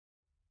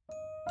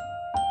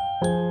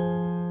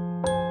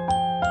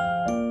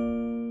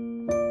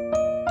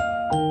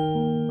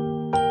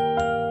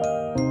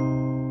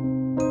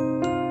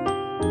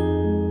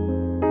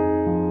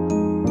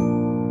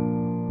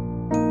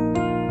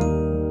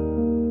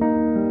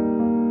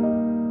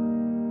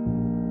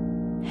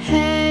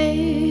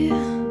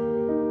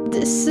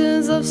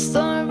a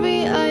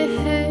story I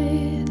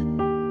hate,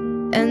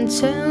 and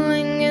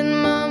telling it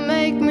might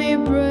make me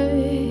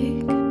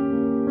break,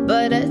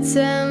 but I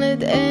tell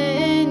it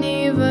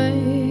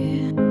anyway.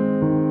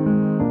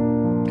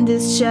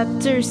 This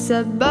chapter's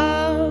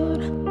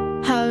about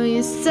how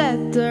you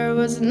said there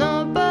was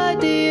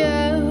nobody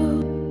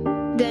else.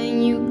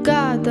 Then you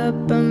got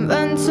up and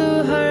went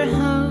to her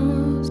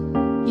house.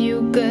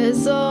 You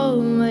guys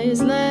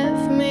always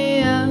left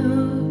me out.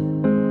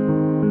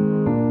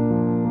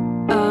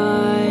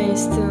 I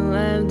still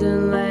have the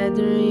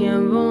letter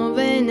you're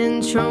moving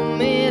and told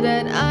me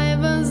that I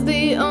was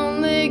the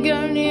only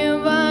girl you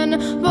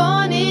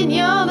want in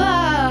your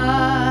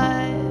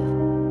life.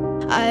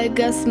 I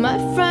guess my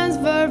friends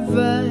were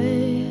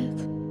right.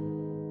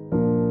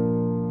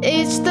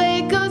 Each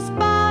day goes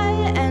by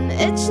and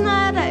each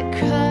night I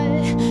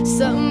cry.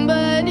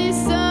 Somebody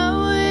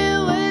saw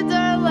you with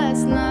her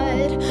last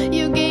night.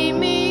 You gave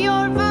me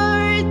your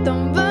word,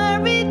 don't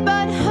worry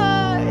about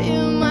her.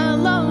 You might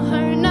love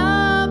her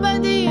now,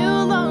 but you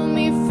love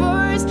me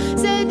first.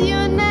 Said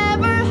you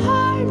never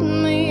hurt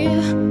me,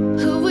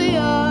 who we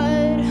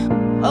are.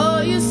 Oh,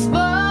 you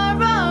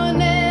swore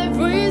on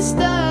every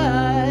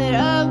star.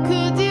 How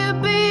could you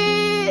be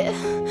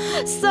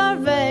so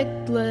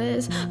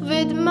reckless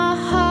with my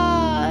heart?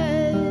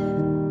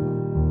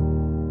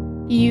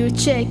 You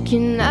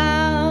checking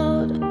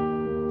out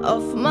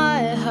of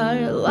my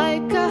heart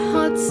like a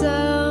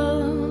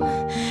hotel,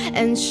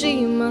 and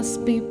she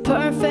must be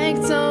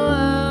perfect, oh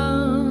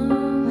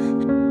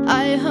well.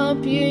 I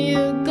hope you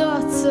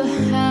got to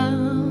hell.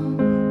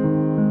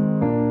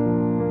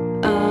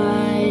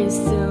 I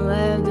still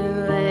have the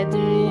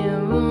letter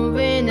you're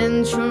moving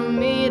and told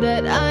me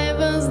that I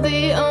was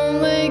the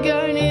only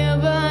girl you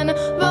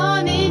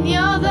want in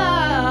your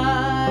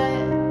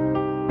life.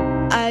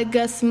 I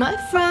guess my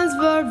friends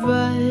were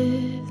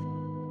right.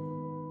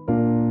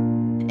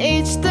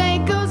 Each day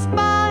goes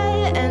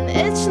by and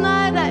each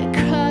night I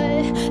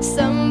cry.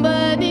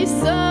 Somebody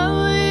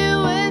saw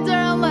you with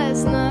her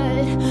last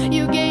night.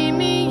 You gave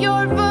me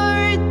your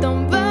word,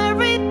 don't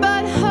worry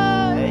about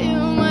her. You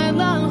might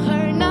love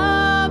her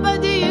now,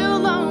 but you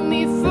love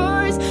me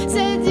first.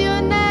 Said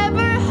you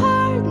never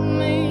hurt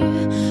me,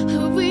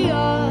 who we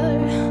are.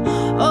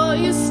 Oh,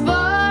 you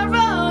swore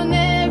on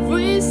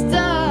every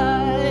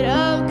star.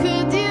 How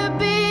could you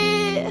be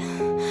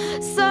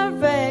so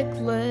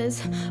reckless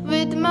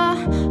with my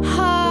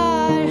heart?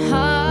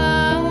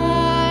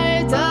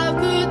 How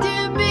could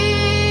you be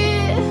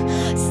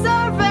so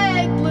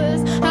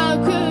reckless? How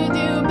could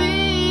you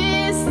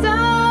be so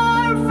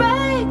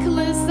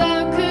reckless?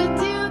 How could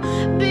you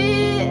be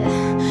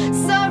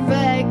so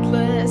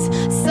reckless?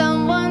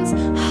 Someone's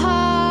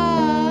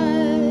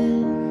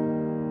heart.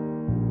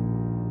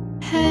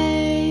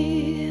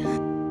 Hey,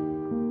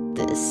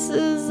 this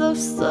is a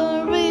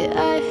story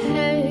I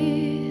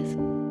hate,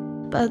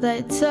 but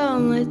I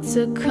told it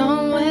to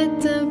come with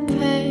the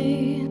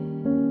pain.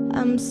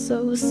 I'm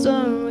so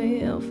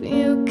sorry if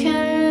you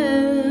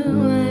can't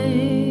relate.